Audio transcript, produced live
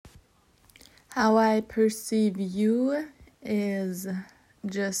How I perceive you is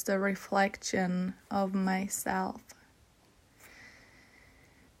just a reflection of myself.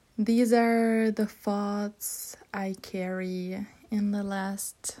 These are the thoughts I carry in the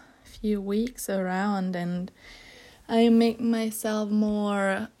last few weeks around, and I make myself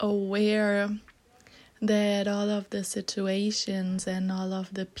more aware that all of the situations and all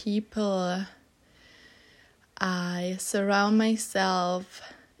of the people I surround myself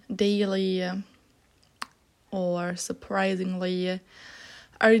daily or surprisingly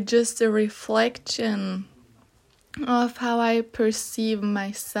are just a reflection of how I perceive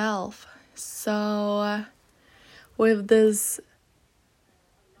myself. So with this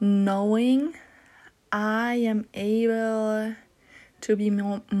knowing, I am able to be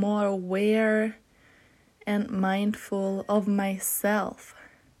more aware and mindful of myself.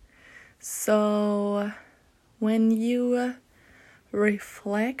 So when you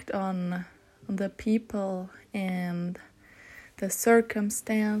reflect on the people and the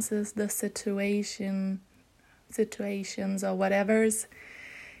circumstances, the situations or whatever's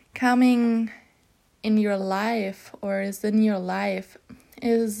coming in your life or is in your life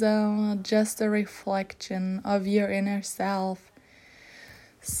is just a reflection of your inner self.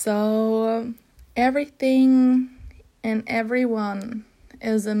 So everything and everyone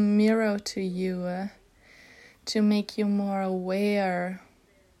is a mirror to you to make you more aware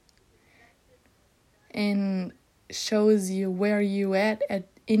and shows you where you at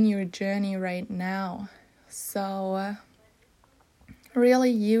in your journey right now. So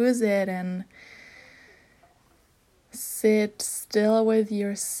really use it and sit still with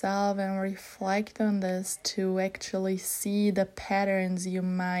yourself and reflect on this to actually see the patterns you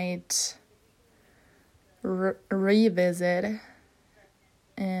might revisit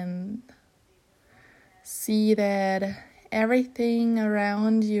and see that everything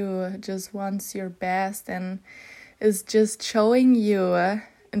around you just wants your best and is just showing you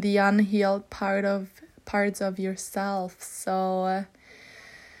the unhealed parts of yourself. So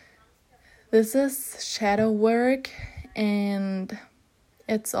this is shadow work and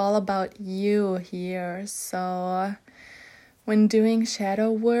it's all about you here. So when doing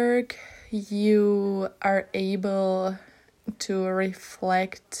shadow work, you are able to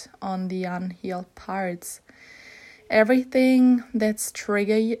reflect on the unhealed parts. Everything that's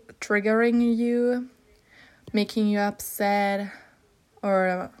triggering you, making you upset,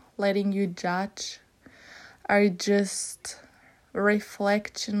 or letting you judge are just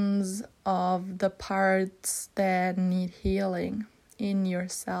reflections of the parts that need healing in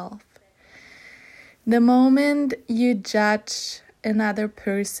yourself. The moment you judge another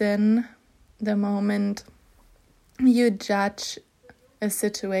person, the moment you judge a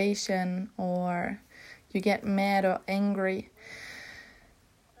situation or you get mad or angry,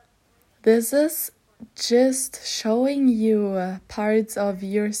 this is just showing you parts of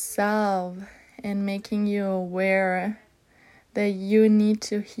yourself and making you aware that you need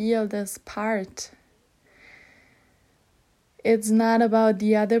to heal this part. It's not about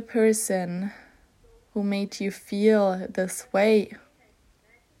the other person who made you feel this way.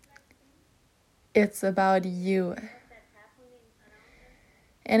 It's about you.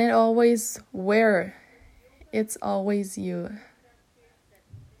 And it always where? It's always you.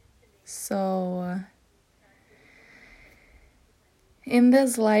 So in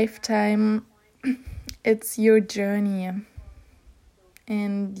this lifetime, it's your journey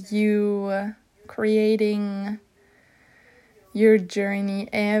and you creating your journey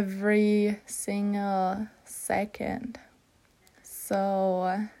every single second.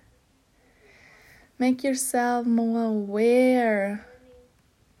 So make yourself more aware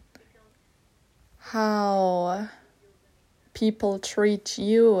how people treat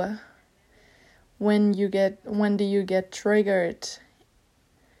you. When do you get triggered?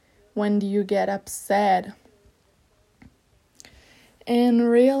 When do you get upset? And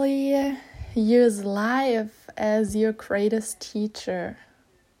really use life as your greatest teacher.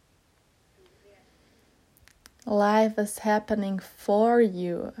 Life is happening for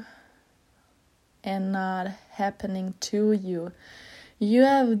you and not happening to you. You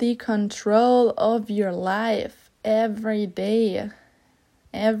have the control of your life every day.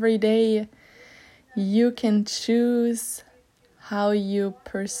 Every day you can choose how you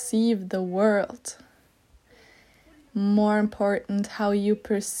perceive the world. More important, how you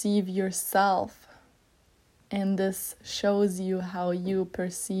perceive yourself. And this shows you how you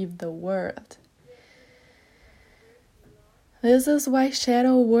perceive the world. This is why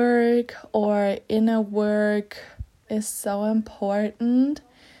shadow work or inner work is so important,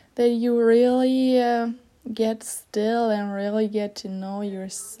 that you really get still and really get to know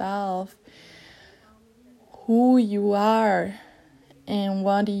yourself. who you are and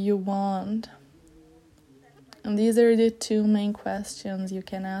what do you want. And these are the two main questions you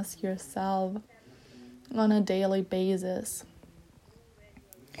can ask yourself on a daily basis.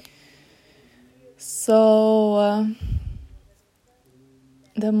 So,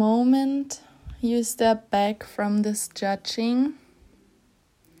 the moment you step back from this judging,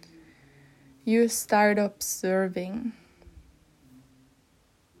 you start observing.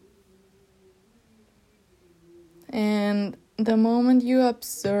 And the moment you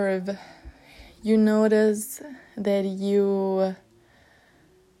observe, you notice that you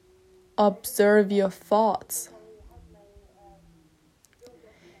observe your thoughts.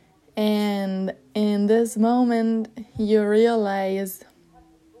 And in this moment, you realize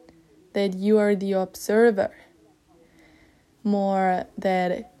that you are the observer, more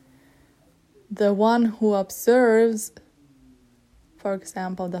that the one who observes, for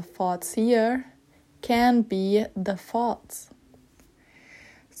example, the thoughts here, can be the thoughts.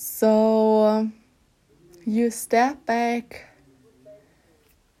 So you step back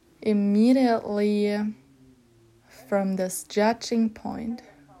immediately from this judging point,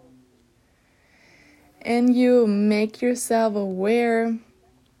 and you make yourself aware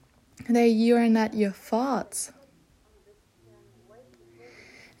that you are not your thoughts.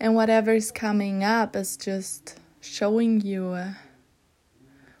 And whatever is coming up is just showing you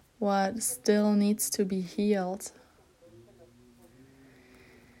what still needs to be healed.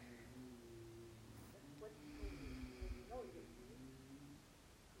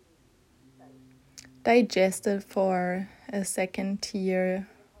 Digest it for a second here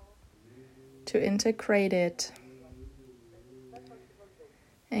to integrate it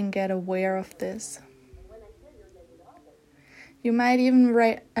and get aware of this. You might even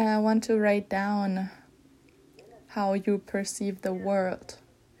want to write down how you perceive the world,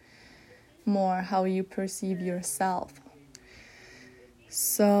 more how you perceive yourself.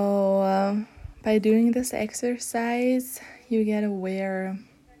 So by doing this exercise, you get aware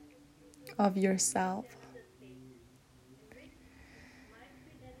of yourself.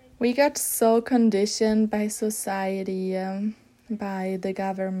 We got so conditioned by society, by the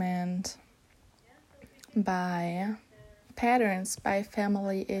government, by patterns, by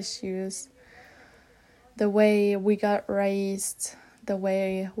family issues, the way we got raised, the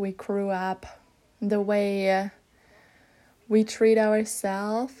way we grew up, the way we treat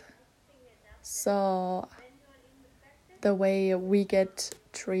ourselves. So the way we get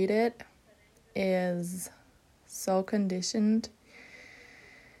treated is so conditioned.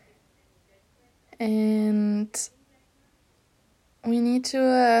 And we need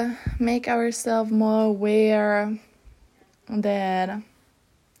to make ourselves more aware that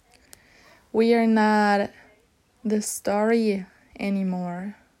we are not the story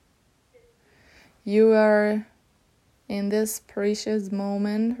anymore. You are in this precious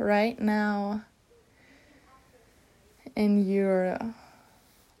moment right now, and you're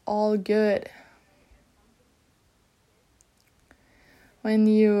all good. When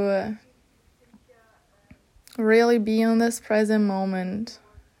you really be in this present moment,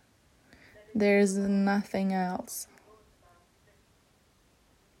 there's nothing else.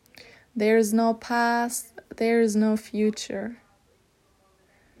 There's no past, there's no future.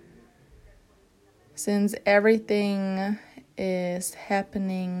 Since everything is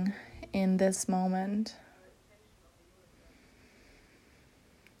happening in this moment.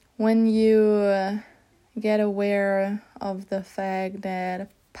 When you get aware of the fact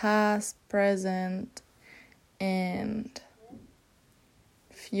that past, present, and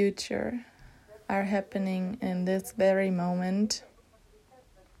future are happening in this very moment,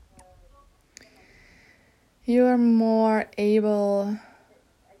 you are more able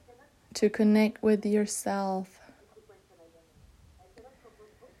to connect with yourself.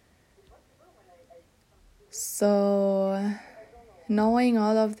 So, knowing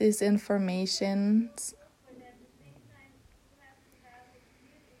all of these informations,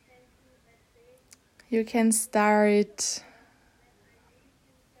 you can start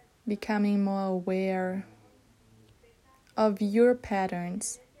becoming more aware of your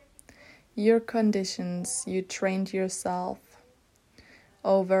patterns, your conditions you trained yourself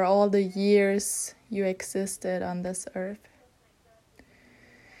over all the years you existed on this earth.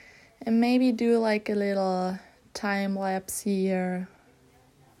 And maybe do like a little time lapse here.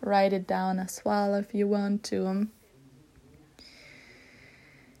 Write it down as well if you want to.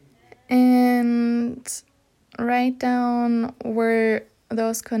 And write down where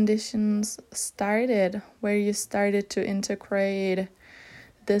those conditions started, where you started to integrate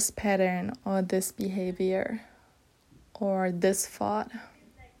this pattern or this behavior or this thought.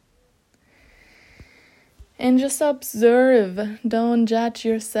 And just observe. Don't judge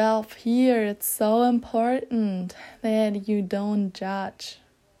yourself here. It's so important that you don't judge.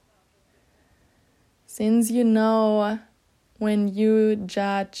 Since you know when you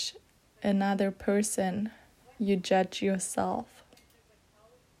judge another person, you judge yourself.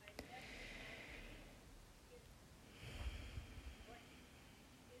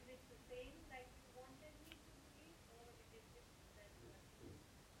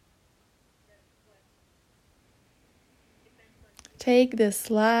 Take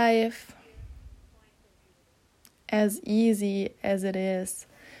this life as easy as it is.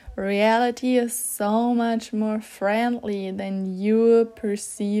 Reality is so much more friendly than you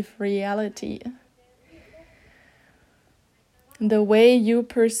perceive reality. The way you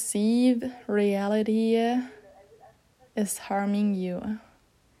perceive reality is harming you.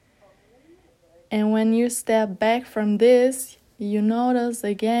 And when you step back from this, you notice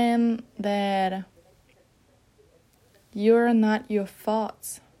again that you're not your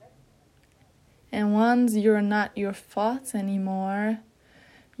thoughts. And once you're not your thoughts anymore,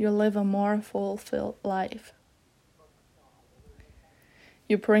 you live a more fulfilled life.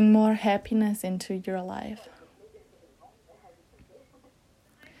 You bring more happiness into your life.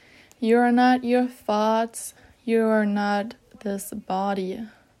 You are not your thoughts. You are not this body.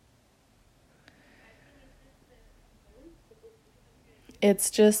 It's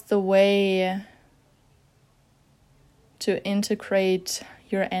just the way to integrate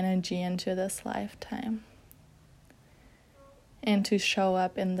your energy into this lifetime and to show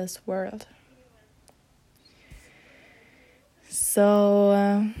up in this world.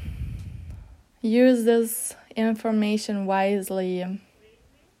 So use this information wisely.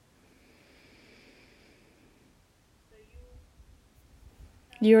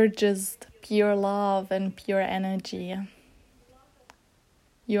 You're just pure love and pure energy.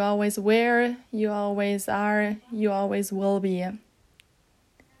 You always were, you always are, you always will be.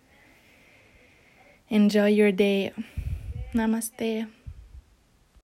 Enjoy your day. Namaste.